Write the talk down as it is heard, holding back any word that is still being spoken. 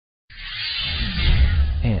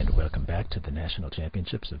welcome back to the National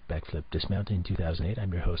Championships of Backflip Dismounting 2008.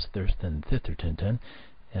 I'm your host, Thurston Thitherton,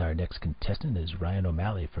 and our next contestant is Ryan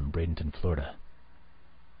O'Malley from Bradenton, Florida.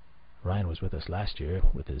 Ryan was with us last year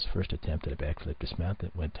with his first attempt at a backflip dismount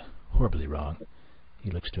that went horribly wrong.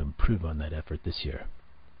 He looks to improve on that effort this year.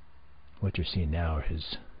 What you're seeing now are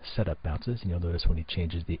his setup bounces, and you'll notice when he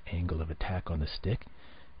changes the angle of attack on the stick,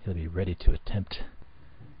 he'll be ready to attempt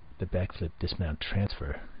the backflip dismount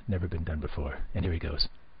transfer. Never been done before. And here he goes.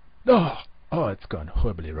 Oh, it's gone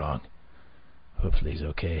horribly wrong. Hopefully he's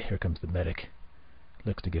okay. Here comes the medic.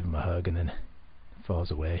 Looks to give him a hug and then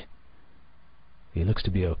falls away. He looks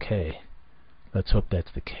to be okay. Let's hope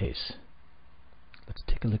that's the case. Let's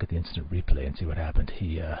take a look at the instant replay and see what happened.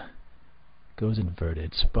 He goes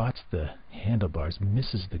inverted, spots the handlebars,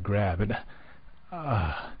 misses the grab, and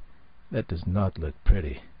that does not look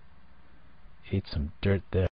pretty. Ate some dirt there.